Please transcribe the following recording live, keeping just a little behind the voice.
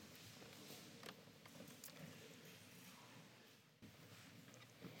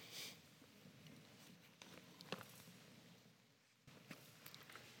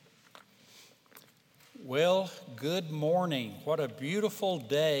Well, good morning. What a beautiful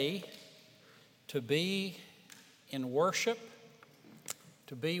day to be in worship,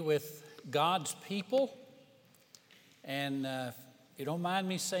 to be with God's people. And if you don't mind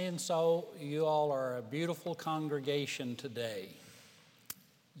me saying so, you all are a beautiful congregation today.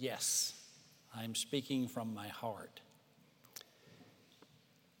 Yes, I'm speaking from my heart.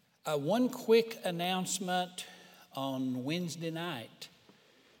 One quick announcement on Wednesday night.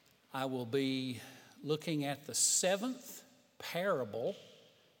 I will be looking at the seventh parable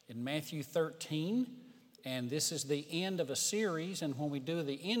in Matthew 13, and this is the end of a series. And when we do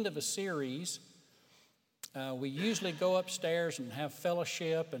the end of a series, we usually go upstairs and have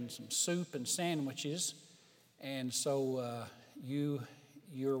fellowship and some soup and sandwiches. And so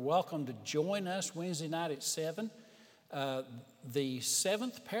you're welcome to join us Wednesday night at 7. The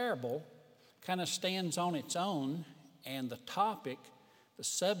seventh parable kind of stands on its own, and the topic, the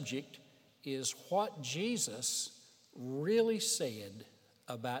subject, is what Jesus really said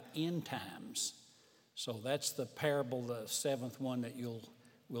about end times. So that's the parable, the seventh one that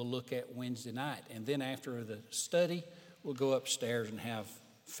we'll look at Wednesday night. And then after the study, we'll go upstairs and have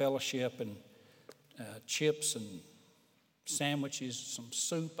fellowship and chips and sandwiches, some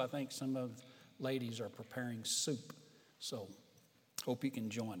soup. I think some of the ladies are preparing soup. So hope you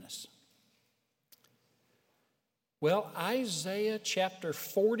can join us. Well, Isaiah chapter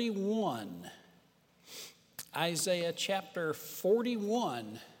 41. Isaiah chapter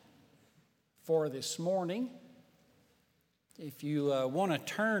 41 for this morning. If you want to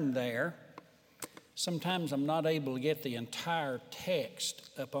turn there, sometimes I'm not able to get the entire text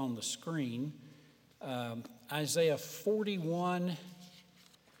up on the screen. Isaiah 41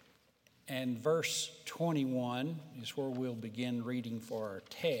 and verse 21 is where we'll begin reading for our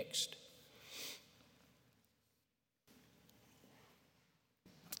text.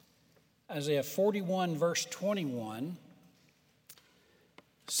 Isaiah 41, verse 21,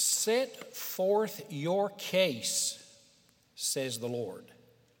 "Set forth your case, says the Lord.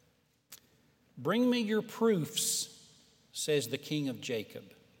 Bring me your proofs, says the King of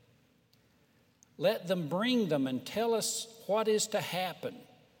Jacob. Let them bring them and tell us what is to happen.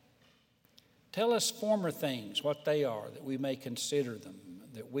 Tell us former things, what they are, that we may consider them,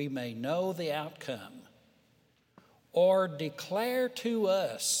 that we may know the outcome. Or declare to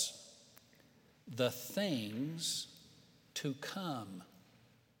us the things to come."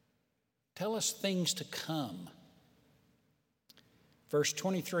 Tell us things to come. Verse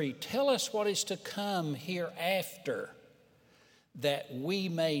 23, "Tell us what is to come hereafter, that we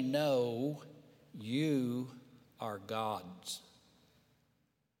may know you are gods."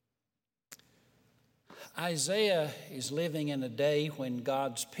 Isaiah is living in a day when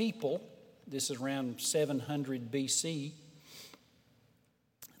God's people, this is around 700 BC,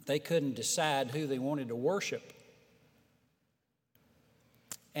 they couldn't decide who they wanted to worship.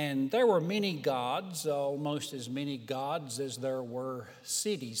 And there were many gods, almost as many gods as there were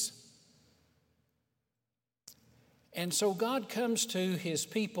cities. And so God comes to his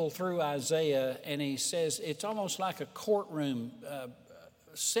people through Isaiah, and he says, it's almost like a courtroom.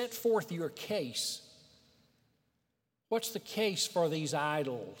 Set forth your case. What's the case for these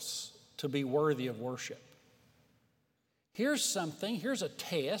idols to be worthy of worship? Here's something, here's a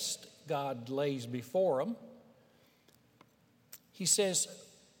test God lays before them. He says,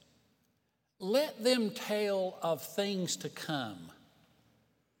 let them tell of things to come.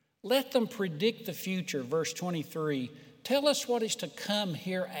 Let them predict the future. Verse 23, "Tell us what is to come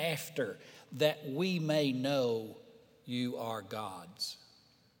hereafter, that we may know you are gods."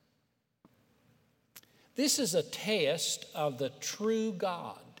 This is a test of the true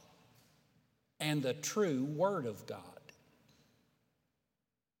God and the true Word of God.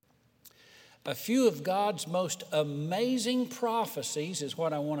 A few of God's most amazing prophecies is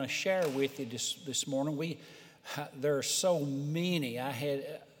what I want to share with you this morning. There are so many.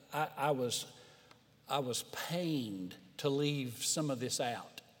 I was pained to leave some of this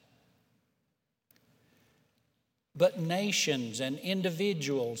out. But nations and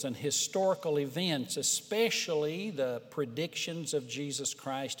individuals and historical events, especially the predictions of Jesus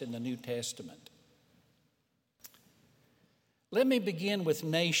Christ in the New Testament. Let me begin with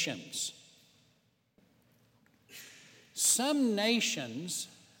nations. Some nations,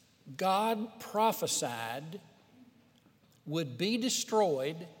 God prophesied, would be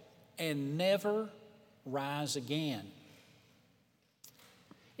destroyed and never rise again.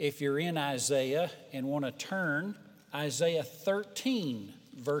 If you're in Isaiah and want to turn, Isaiah 13,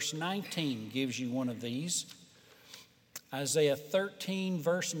 verse 19 gives you one of these. Isaiah 13,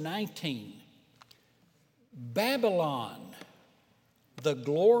 verse 19. "Babylon, the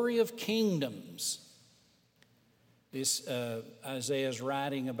glory of kingdoms, This Isaiah is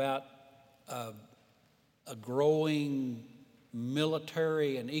writing about a growing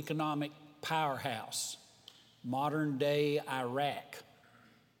military and economic powerhouse, modern day Iraq.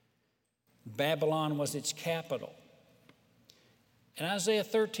 Babylon was its capital. And Isaiah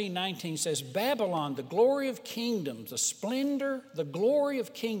 13:19 says, Babylon, the glory of kingdoms, the splendor, the glory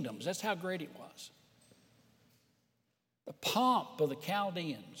of kingdoms. That's how great it was. The pomp of the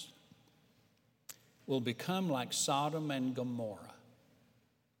Chaldeans will become like Sodom and Gomorrah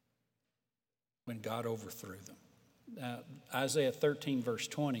when God overthrew them. Isaiah 13, verse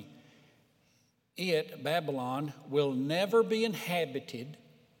 20. It, Babylon, will never be inhabited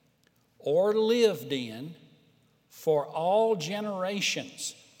or lived in for all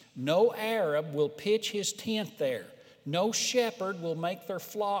generations. No Arab will pitch his tent there. No shepherd will make their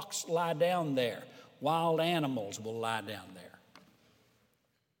flocks lie down there. Wild animals will lie down there.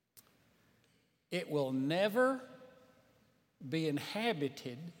 It will never be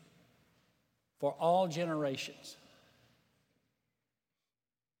inhabited for all generations.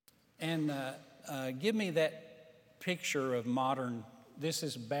 And give me that picture of modern. This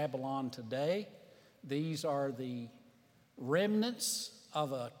is Babylon today. These are the remnants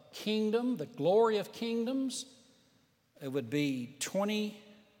of a kingdom, the glory of kingdoms. It would be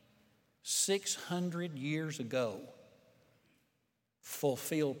 2,600 years ago,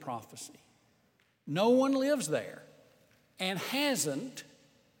 fulfilled prophecy. No one lives there and hasn't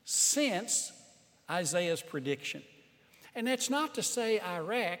since Isaiah's prediction. And that's not to say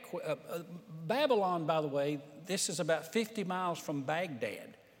Iraq, Babylon, by the way, this is about 50 miles from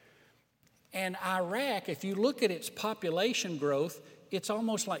Baghdad. And Iraq, if you look at its population growth, it's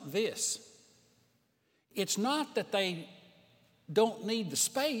almost like this. It's not that they don't need the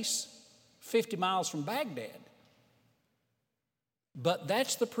space 50 miles from Baghdad, but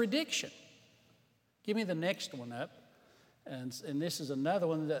that's the prediction. Give me the next one up. And this is another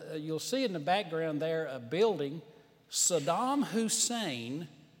one that you'll see in the background there, a building. Saddam Hussein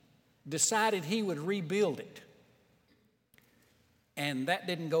decided he would rebuild it. And that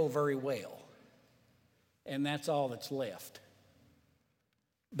didn't go very well. And that's all that's left.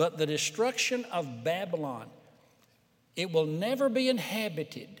 But the destruction of Babylon, it will never be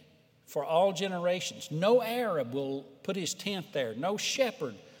inhabited for all generations. No Arab will put his tent there. No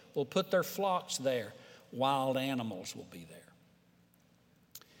shepherd will put their flocks there. Wild animals will be there.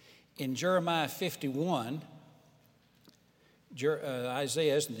 In Jeremiah 51,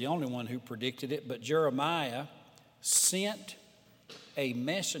 Isaiah isn't the only one who predicted it, but Jeremiah sent a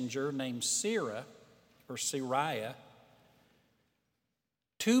messenger named Siriah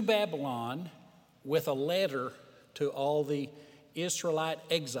to Babylon with a letter to all the Israelite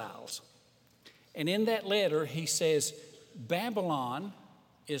exiles. And in that letter, he says, Babylon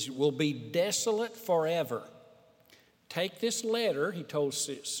will be desolate forever. Take this letter, he told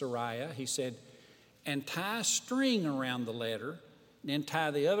Siriah, he said, and tie a string around the letter, then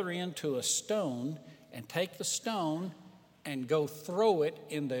tie the other end to a stone, and take the stone and go throw it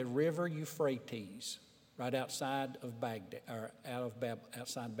in the river Euphrates, right outside of Baghdad, or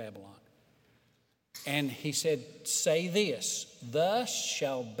outside Babylon. And he said, say this, thus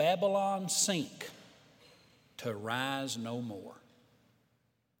shall Babylon sink to rise no more.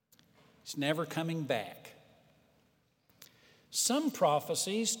 It's never coming back. Some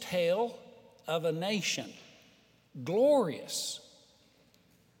prophecies tell of a nation, glorious,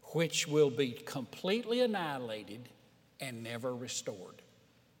 which will be completely annihilated and never restored.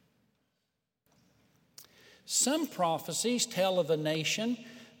 Some prophecies tell of a nation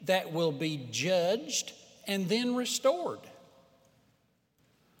that will be judged and then restored.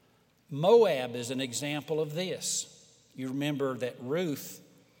 Moab is an example of this. You remember that Ruth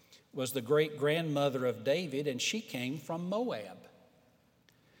was the great-grandmother of David, and she came from Moab.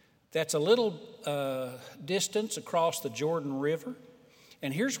 That's a little distance across the Jordan River.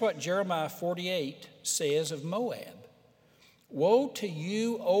 And here's what Jeremiah 48 says of Moab. Woe to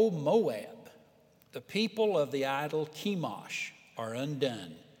you, O Moab! The people of the idol Chemosh are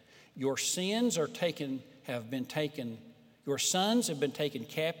undone. Your sins have been taken. Your sons have been taken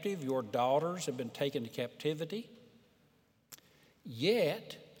captive. Your daughters have been taken to captivity.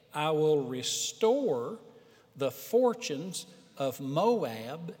 Yet I will restore the fortunes of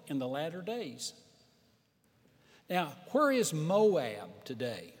Moab in the latter days. Now, where is Moab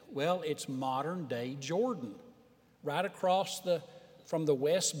today? Well, it's modern day Jordan, right across from the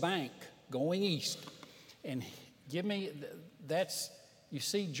West Bank going east. And you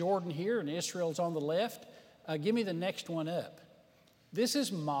see Jordan here and Israel's on the left. Give me the next one up. This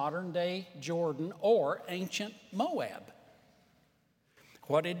is modern day Jordan or ancient Moab.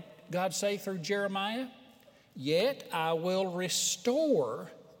 What did God say through Jeremiah? Yet I will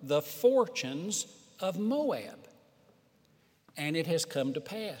restore the fortunes of Moab. And it has come to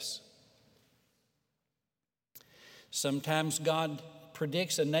pass. Sometimes God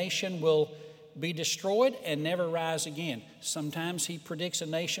predicts a nation will be destroyed and never rise again. Sometimes He predicts a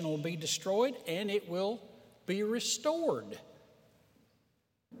nation will be destroyed and it will be restored.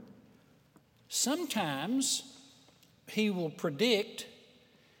 Sometimes He will predict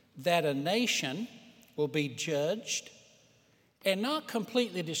that a nation will be judged and not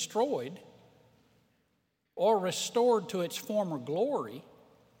completely destroyed or restored to its former glory,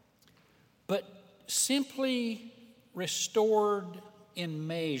 but simply restored in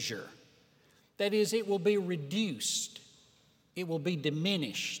measure. That is, it will be reduced, it will be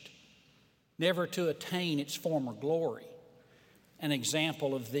diminished, never to attain its former glory. An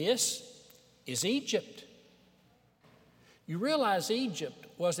example of this is Egypt. You realize Egypt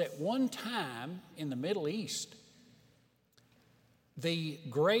was at one time in the Middle East the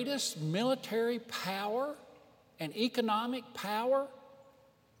greatest military power and economic power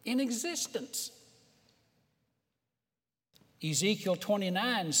in existence. Ezekiel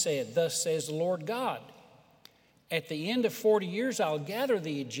 29 said, "Thus says the Lord God, at the end of 40 years I'll gather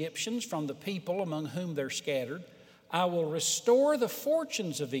the Egyptians from the people among whom they're scattered. I will restore the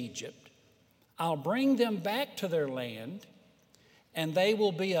fortunes of Egypt. I'll bring them back to their land, and they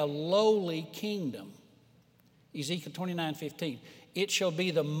will be a lowly kingdom." Ezekiel 29:15. "It shall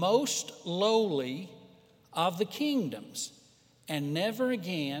be the most lowly of the kingdoms, and never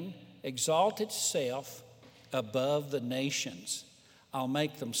again exalt itself above the nations. I'll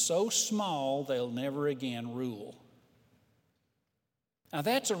make them so small they'll never again rule." Now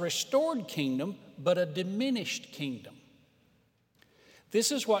that's a restored kingdom, but a diminished kingdom.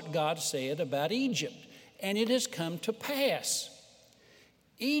 This is what God said about Egypt, and it has come to pass.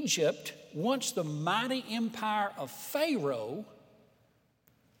 Egypt, once the mighty empire of Pharaoh,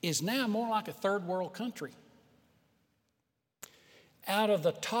 is now more like a third world country. Out of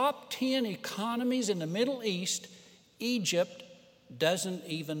the top 10 economies in the Middle East, Egypt doesn't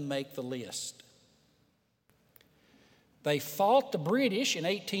even make the list. They fought the British in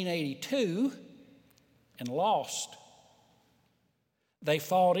 1882 and lost. They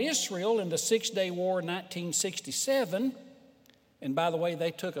fought Israel in the Six-Day War in 1967. And by the way,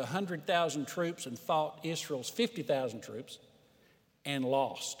 they took 100,000 troops and fought Israel's 50,000 troops and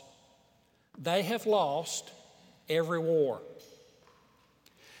lost. They have lost every war.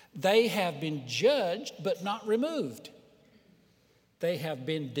 They have been judged but not removed. They have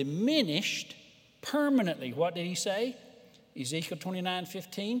been diminished permanently. What did he say? Ezekiel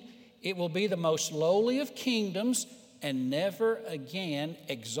 29:15. "It will be the most lowly of kingdoms and never again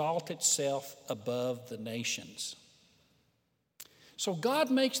exalt itself above the nations." So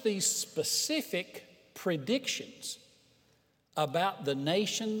God makes these specific predictions about the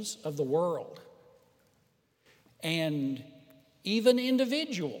nations of the world. And even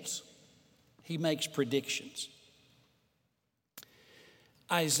individuals, He makes predictions.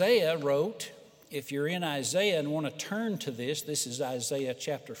 Isaiah wrote, if you're in Isaiah and want to turn to this is Isaiah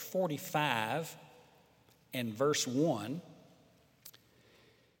chapter 45 and verse 1.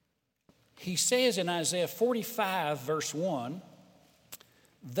 He says in Isaiah 45 verse 1,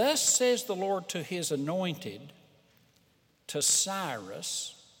 "Thus says the Lord to His anointed, to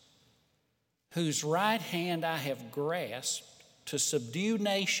Cyrus, whose right hand I have grasped, to subdue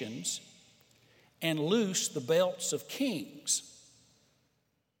nations and loose the belts of kings."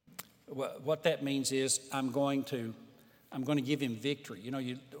 What that means is I'm going to give him victory. You know,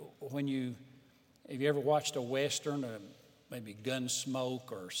 have you ever watched a Western, or maybe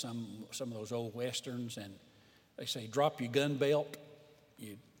Gunsmoke or some of those old Westerns, and they say, "Drop your gun belt."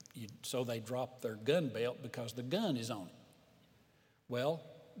 So they drop their gun belt because the gun is on it. Well,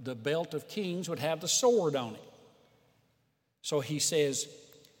 the belt of kings would have the sword on it. So he says,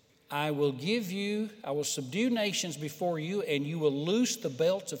 I will subdue nations before you, and you will loose the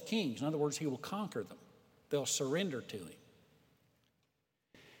belts of kings. In other words, He will conquer them. They'll surrender to Him.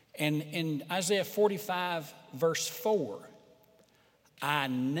 And in Isaiah 45, verse 4, "I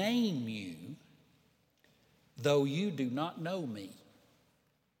name you, though you do not know me."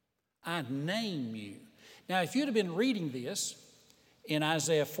 I name you. Now, if you'd have been reading this in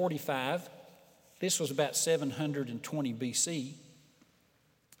Isaiah 45, this was about 720 BC.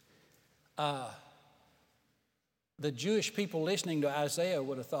 The Jewish people listening to Isaiah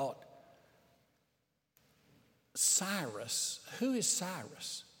would have thought, Cyrus, who is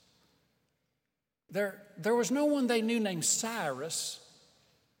Cyrus? There was no one they knew named Cyrus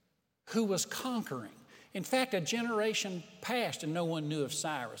who was conquering. In fact, a generation passed and no one knew of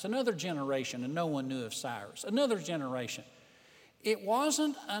Cyrus. Another generation and no one knew of Cyrus. Another generation. It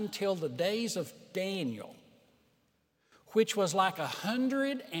wasn't until the days of Daniel, which was like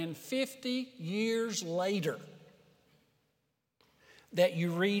 150 years later, that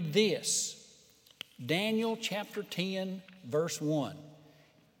you read this. Daniel chapter 10, verse 1.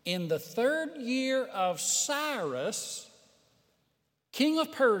 In the 3rd year of Cyrus, king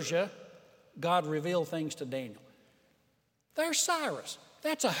of Persia, God revealed things to Daniel. There's Cyrus.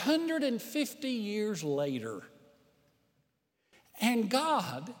 That's 150 years later. And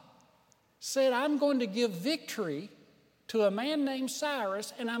God said, I'm going to give victory to a man named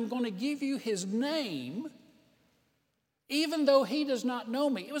Cyrus, and I'm going to give you his name, even though he does not know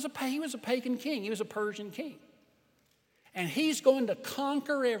me. He was a pagan king. He was a Persian king. And he's going to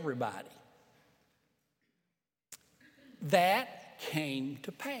conquer everybody. That came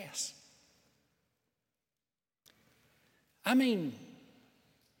to pass. I mean,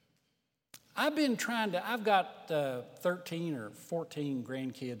 I've got 13 or 14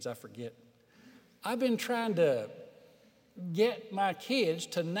 grandkids, I forget. I've been trying to get my kids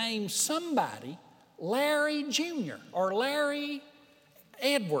to name somebody Larry Jr. or Larry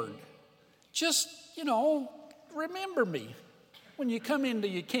Edward. Just, remember me when you come into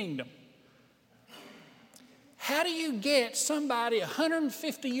your kingdom. How do you get somebody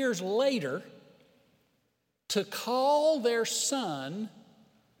 150 years later to call their son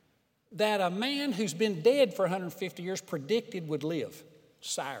that a man who's been dead for 150 years predicted would live?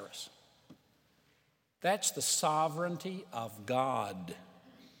 Cyrus. That's the sovereignty of God.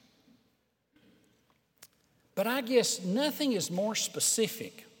 But I guess nothing is more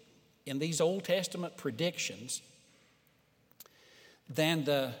specific in these Old Testament predictions than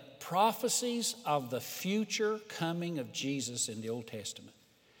the prophecies of the future coming of Jesus in the Old Testament.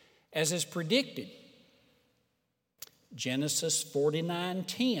 As is predicted, Genesis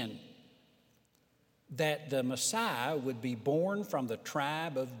 49:10, that the Messiah would be born from the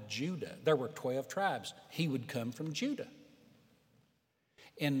tribe of Judah. There were 12 tribes. He would come from Judah.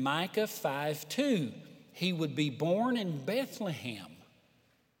 In Micah 5:2, he would be born in Bethlehem.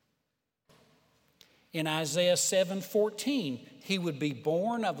 In Isaiah 7:14, he would be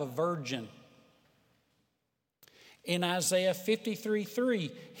born of a virgin. In Isaiah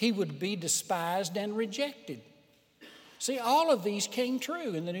 53:3, he would be despised and rejected. See, all of these came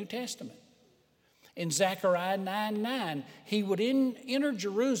true in the New Testament. In Zechariah 9:9, he would enter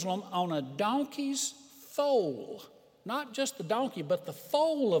Jerusalem on a donkey's foal. Not just the donkey, but the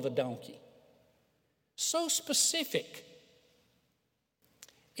foal of a donkey. So specific.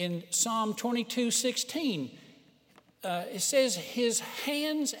 In Psalm 22:16, it says his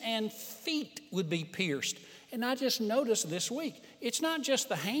hands and feet would be pierced. And I just noticed this week, it's not just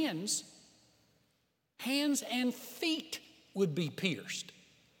the hands. Hands and feet would be pierced.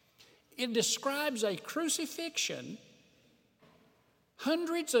 It describes a crucifixion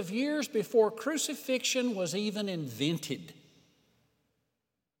hundreds of years before crucifixion was even invented.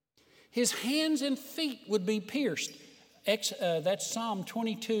 His hands and feet would be pierced. That's Psalm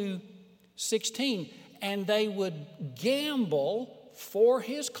 22:16. And they would gamble for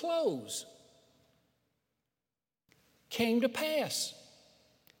his clothes. Came to pass.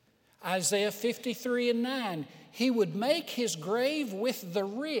 Isaiah 53:9, he would make his grave with the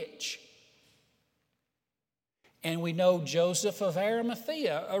rich. And we know Joseph of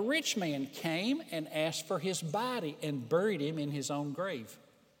Arimathea, a rich man, came and asked for his body and buried him in his own grave.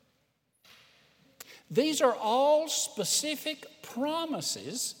 These are all specific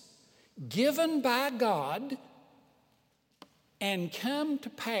promises given by God and come to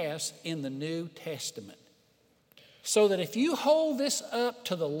pass in the New Testament. So that if you hold this up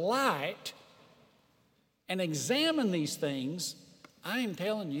to the light and examine these things, I am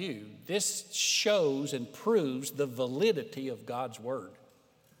telling you, this shows and proves the validity of God's Word.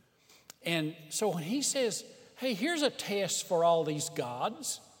 And so when he says, hey, here's a test for all these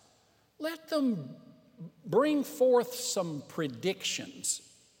gods, let them bring forth some predictions.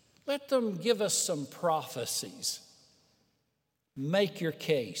 Let them give us some prophecies. Make your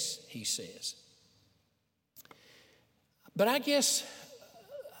case, he says. But I guess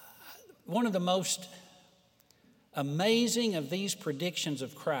one of the most amazing of these predictions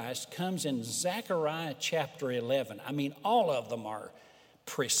of Christ comes in Zechariah chapter 11. I mean, all of them are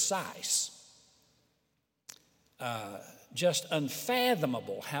precise. Just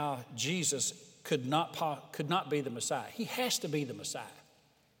unfathomable how Jesus could not be the Messiah. He has to be the Messiah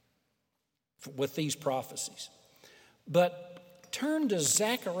with these prophecies. But turn to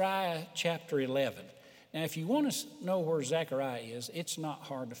Zechariah chapter 11. Now, if you want to know where Zechariah is, it's not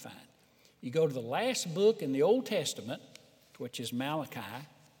hard to find. You go to the last book in the Old Testament, which is Malachi,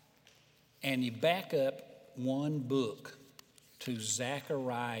 and you back up one book to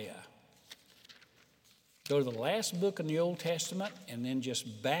Zechariah. Go to the last book in the Old Testament and then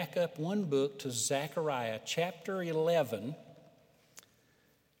just back up one book to Zechariah chapter 11.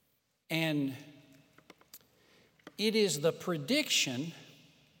 And it is the prediction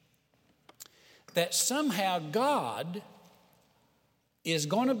that somehow God is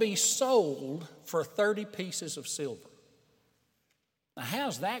going to be sold for 30 pieces of silver. Now,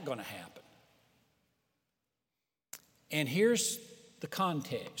 how's that going to happen? And here's the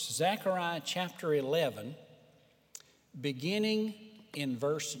context. Zechariah chapter 11, beginning in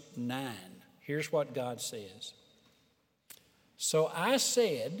verse 9. Here's what God says. So I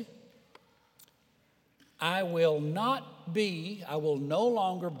said, I will no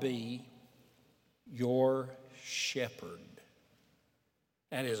longer be your shepherd.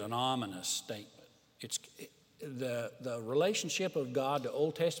 That is an ominous statement. It's the relationship of God to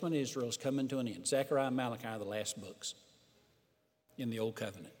Old Testament Israel is coming to an end. Zechariah and Malachi are the last books in the Old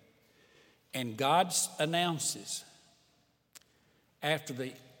Covenant. And God announces, after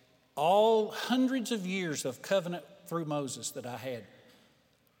all hundreds of years of covenant through Moses that I had,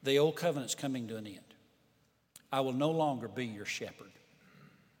 the Old Covenant's coming to an end. I will no longer be your shepherd.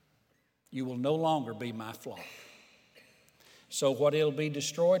 You will no longer be my flock. So what it'll be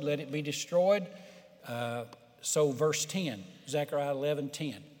destroyed, let it be destroyed. So verse 10, Zechariah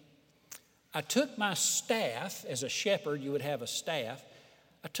 11:10. I took my staff, as a shepherd you would have a staff.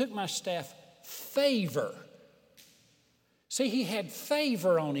 I took my staff, favor. See, he had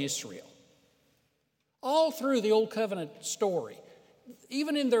favor on Israel. All through the Old Covenant story,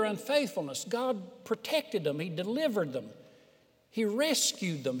 even in their unfaithfulness, God protected them. He delivered them. He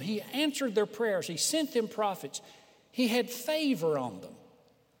rescued them. He answered their prayers. He sent them prophets. He had favor on them.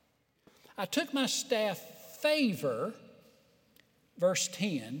 I took my staff, favor, verse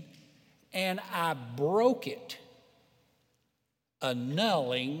 10, and I broke it,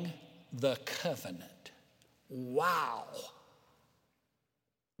 annulling the covenant. Wow.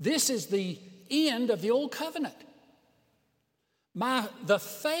 This is the end of the Old Covenant. The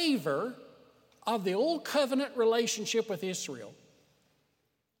favor of the Old Covenant relationship with Israel,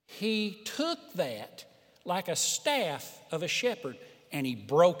 he took that like a staff of a shepherd and he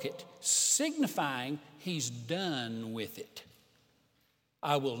broke it, signifying he's done with it.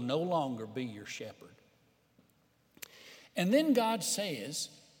 I will no longer be your shepherd. And then God says,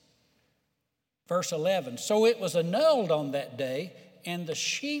 verse 11, so it was annulled on that day, and the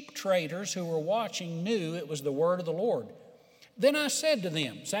sheep traders who were watching knew it was the word of the Lord. Then I said to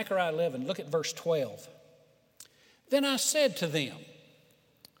them, Zechariah 11, look at verse 12. Then I said to them,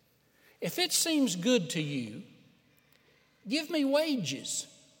 if it seems good to you, give me wages.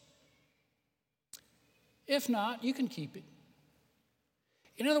 If not, you can keep it.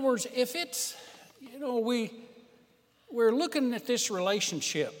 In other words, if it's, we're looking at this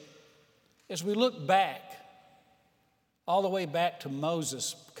relationship as we look back, all the way back to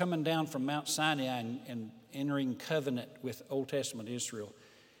Moses coming down from Mount Sinai and entering covenant with Old Testament Israel.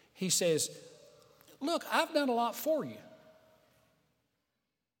 He says, look, I've done a lot for you.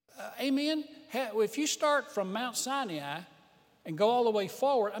 Amen? If you start from Mount Sinai and go all the way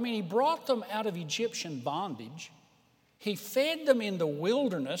forward, he brought them out of Egyptian bondage. He fed them in the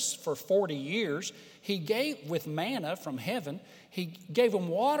wilderness for 40 years. He gave with manna from heaven. He gave them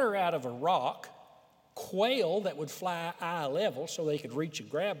water out of a rock, quail that would fly eye level so they could reach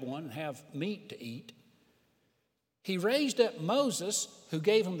and grab one and have meat to eat. He raised up Moses, who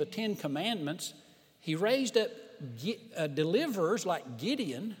gave them the 10 Commandments. He raised up deliverers like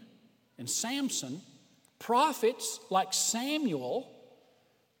Gideon and Samson, prophets like Samuel,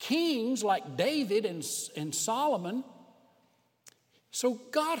 kings like David and Solomon. So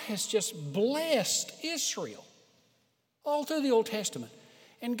God has just blessed Israel all through the Old Testament.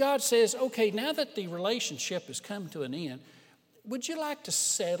 And God says, okay, now that the relationship has come to an end, would you like to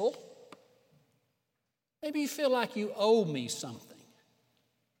settle? Maybe you feel like you owe me something.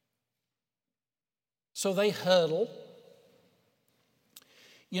 So they huddle.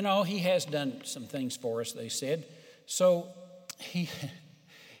 He has done some things for us, they said. So he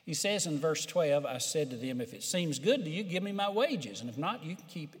says in verse 12, I said to them, if it seems good to you, give me my wages. And if not, you can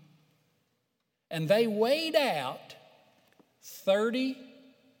keep it. And they weighed out 30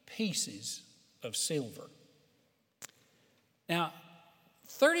 pieces of silver. Now,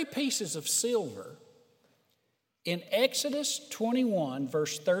 30 pieces of silver in Exodus 21,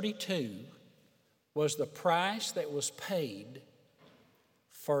 verse 32, was the price that was paid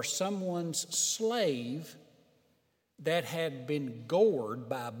for someone's slave that had been gored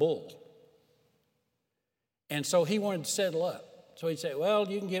by a bull. And so he wanted to settle up. So he'd say, well,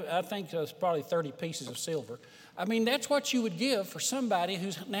 you can give, I think it's probably 30 pieces of silver. I mean, that's what you would give for somebody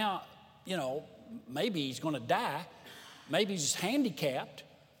who's now, maybe he's going to die. Maybe he's handicapped.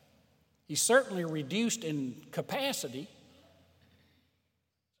 He's certainly reduced in capacity.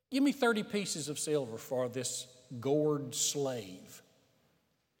 Give me 30 pieces of silver for this gored slave.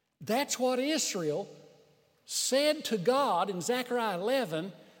 That's what Israel said to God in Zechariah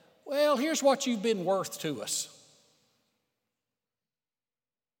 11. Well, here's what you've been worth to us.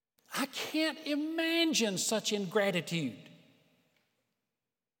 I can't imagine such ingratitude.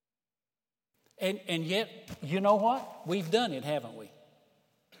 And yet, you know what? We've done it, haven't we?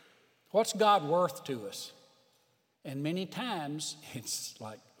 What's God worth to us? And many times it's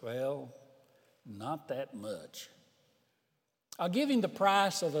like, well, not that much. I'll give him the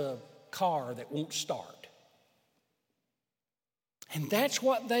price of a car that won't start. And that's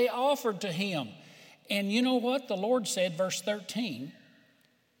what they offered to him. And you know what? The Lord said, verse 13,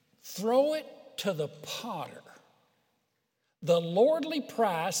 throw it to the potter, the lordly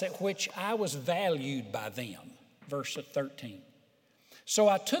price at which I was valued by them. Verse 13. So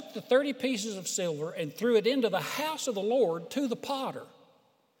I took the 30 pieces of silver and threw it into the house of the Lord to the potter.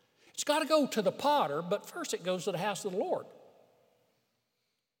 It's got to go to the potter, but first it goes to the house of the Lord.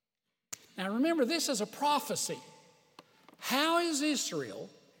 Now remember, this is a prophecy. How is Israel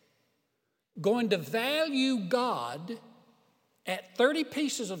going to value God at 30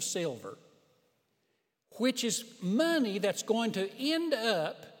 pieces of silver, which is money that's going to end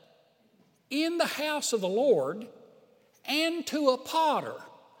up in the house of the Lord and to a potter,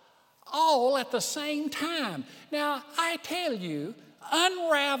 all at the same time? Now, I tell you,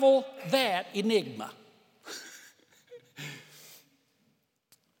 unravel that enigma.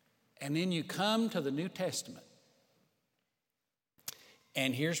 And then you come to the New Testament.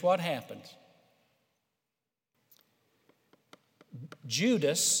 And here's what happens.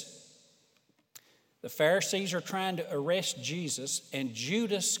 Judas, the Pharisees are trying to arrest Jesus, and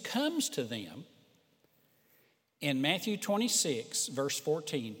Judas comes to them in Matthew 26, verse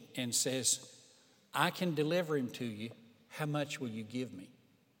 14, and says, I can deliver him to you. How much will you give me?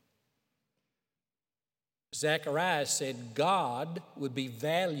 Zechariah said God would be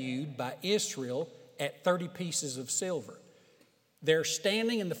valued by Israel at 30 pieces of silver. They're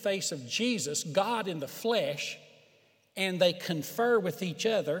standing in the face of Jesus, God in the flesh, and they confer with each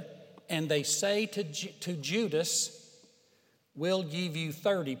other, and they say to Judas, we'll give you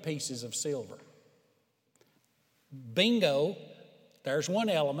 30 pieces of silver. Bingo, there's one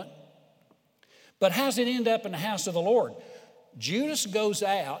element. But how does it end up in the house of the Lord? Judas goes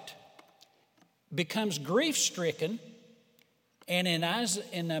out, becomes grief-stricken, and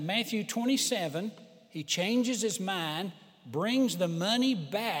in Matthew 27, he changes his mind, brings the money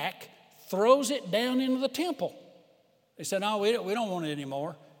back, throws it down into the temple. They said, no, we don't want it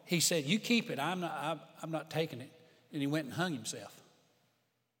anymore. He said, you keep it. I'm not taking it. And he went and hung himself.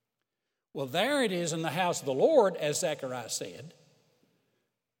 Well, there it is in the house of the Lord, as Zechariah said.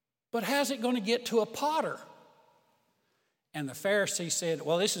 But how's it going to get to a potter? And the Pharisee said,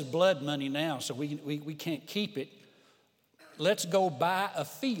 well, this is blood money now, so we can't keep it. Let's go buy a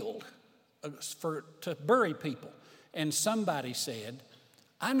field to bury people. And somebody said,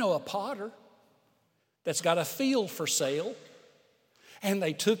 I know a potter that's got a field for sale. And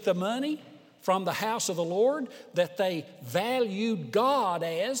they took the money from the house of the Lord that they valued God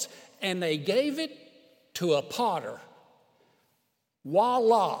as, and they gave it to a potter.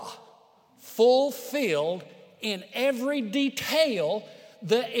 Voila, fulfilled in every detail,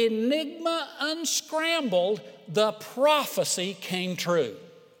 the enigma unscrambled, the prophecy came true.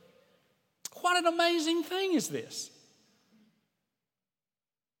 What an amazing thing is this?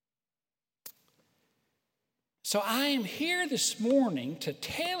 So I am here this morning to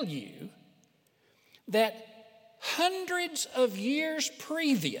tell you that hundreds of years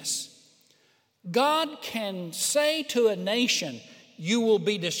previous, God can say to a nation, you will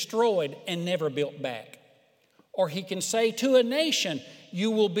be destroyed and never built back. Or he can say to a nation,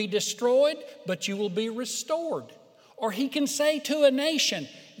 you will be destroyed, but you will be restored. Or he can say to a nation,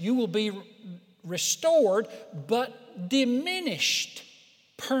 you will be restored, but diminished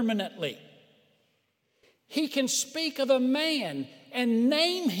permanently. He can speak of a man and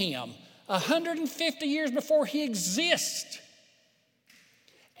name him 150 years before he exists.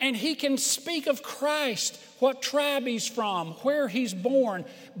 And he can speak of Christ, what tribe he's from, where he's born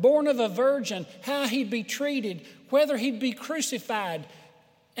of a virgin, how he'd be treated, whether he'd be crucified,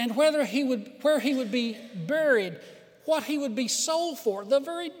 and where he would be buried, what he would be sold for, the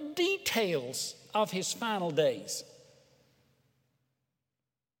very details of his final days.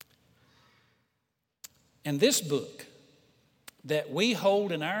 And this book that we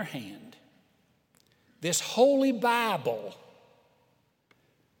hold in our hand, this Holy Bible,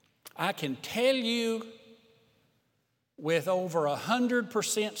 I can tell you with over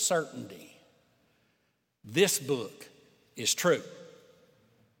 100% certainty, this book is true.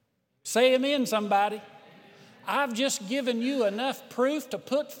 Say amen, somebody. I've just given you enough proof to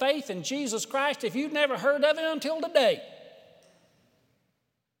put faith in Jesus Christ if you've never heard of it until today.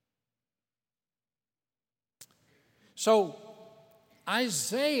 So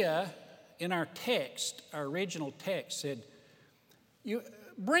Isaiah, in our text, our original text, said,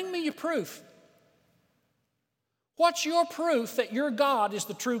 bring me your proof. What's your proof that your God is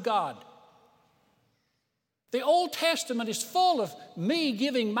the true God? The Old Testament is full of me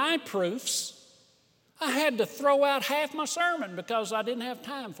giving my proofs. I had to throw out half my sermon because I didn't have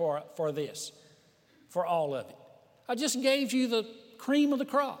time for this, for all of it. I just gave you the cream of the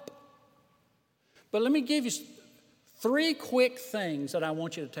crop. But let me give you 3 quick things that I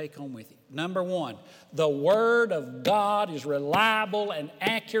want you to take home with you. Number 1, the Word of God is reliable and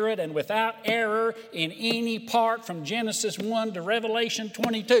accurate and without error in any part from Genesis 1 to Revelation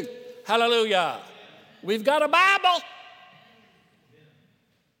 22. Hallelujah. We've got a Bible.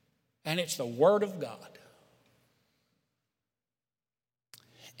 And it's the Word of God.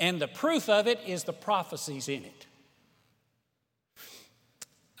 And the proof of it is the prophecies in it.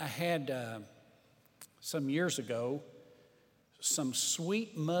 I had, some years ago, some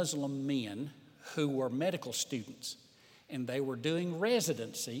sweet Muslim men who were medical students, and they were doing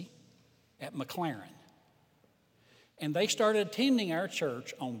residency at McLaren. And they started attending our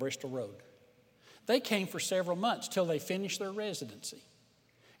church on Bristol Road. They came for several months till they finished their residency.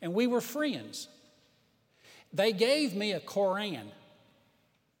 And we were friends. They gave me a Koran,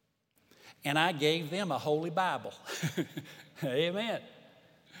 and I gave them a Holy Bible. Amen.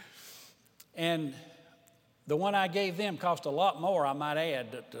 And the one I gave them cost a lot more, I might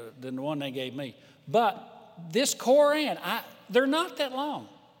add, than the one they gave me. But this Koran, they're not that long.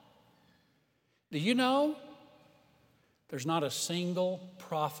 Do you know? There's not a single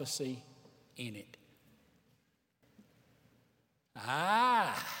prophecy in it.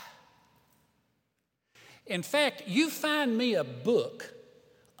 In fact, you find me a book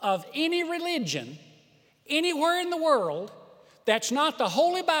of any religion anywhere in the world that's not the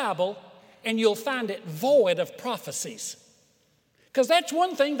Holy Bible, and you'll find it void of prophecies. Because that's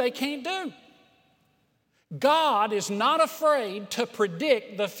one thing they can't do. God is not afraid to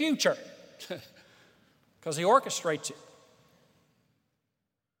predict the future because He orchestrates it.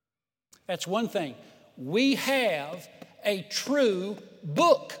 That's one thing. We have a true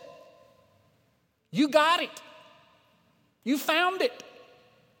book. You got it. You found it.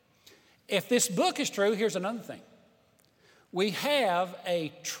 If this book is true, here's another thing. We have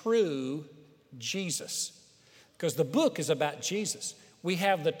a true Jesus, because the book is about Jesus. We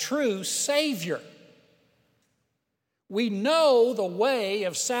have the true Savior. We know the way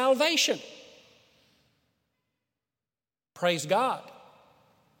of salvation. Praise God.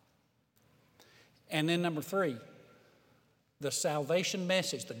 And then number 3, the salvation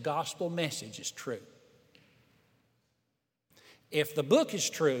message, the gospel message is true. If the book is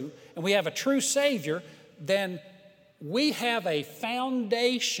true and we have a true Savior, then we have a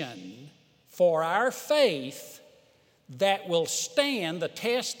foundation for our faith that will stand the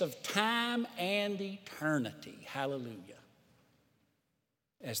test of time and eternity. Hallelujah.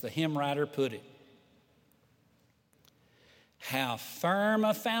 As the hymn writer put it, how firm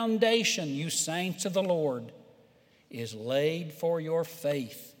a foundation, you saints of the Lord, is laid for your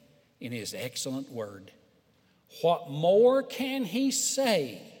faith in His excellent word. What more can He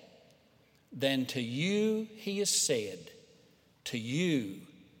say than to you He has said, to you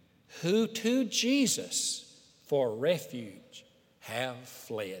who to Jesus for refuge have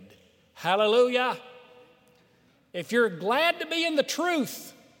fled. Hallelujah. If you're glad to be in the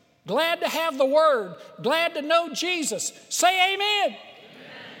truth, glad to have the Word, glad to know Jesus, say amen. Amen.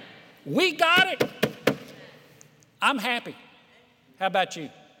 We got it. I'm happy. How about you?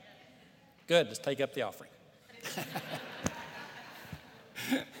 Good. Let's take up the offering.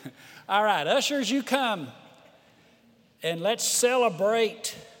 All right, ushers, you come and let's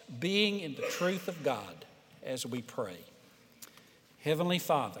celebrate being in the truth of God as we pray. Heavenly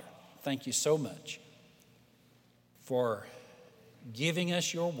Father, thank you so much for giving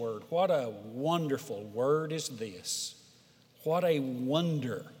us your word. What a wonderful word is this. What a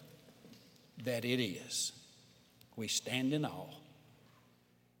wonder that it is. We stand in awe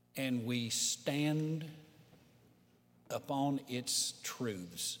and we stand upon its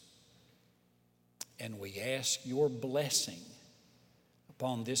truths. And we ask your blessing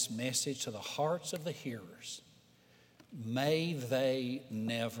upon this message to the hearts of the hearers. May they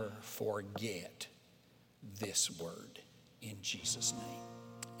never forget this word. In Jesus'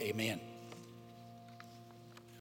 name, amen.